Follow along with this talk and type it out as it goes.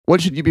What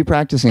should you be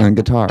practicing on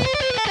guitar?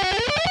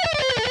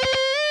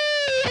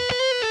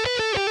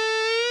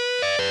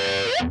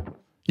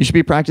 You should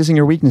be practicing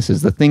your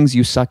weaknesses, the things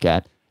you suck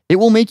at. It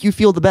will make you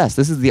feel the best.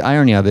 This is the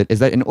irony of it, is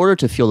that in order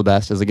to feel the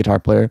best as a guitar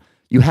player,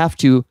 you have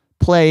to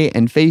play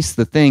and face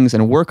the things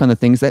and work on the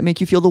things that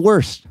make you feel the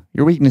worst,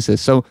 your weaknesses.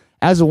 So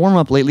as a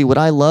warm-up lately, what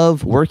I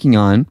love working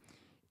on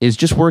is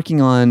just working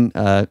on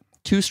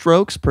 2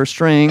 strokes per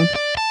string,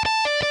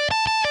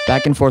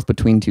 back and forth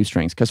between 2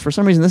 strings. Because for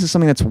some reason, this is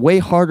something that's way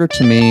harder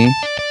to me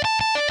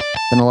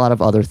than a lot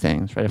of other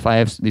things, right? If I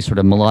have these sort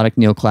of melodic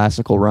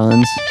neoclassical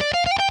runs,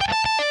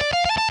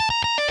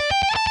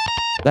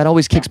 that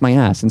always kicks my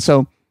ass. And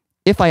so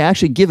if I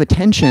actually give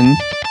attention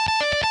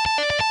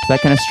to that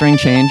kind of string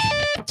change,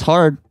 it's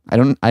hard. I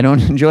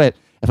don't enjoy it.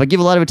 If I give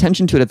a lot of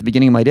attention to it at the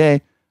beginning of my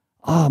day,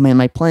 oh man,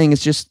 my playing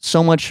is just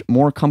so much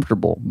more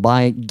comfortable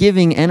by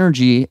giving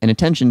energy and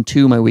attention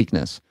to my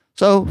weakness.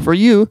 So for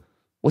you,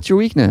 what's your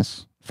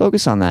weakness?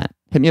 Focus on that.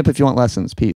 Hit me up if you want lessons. Peace.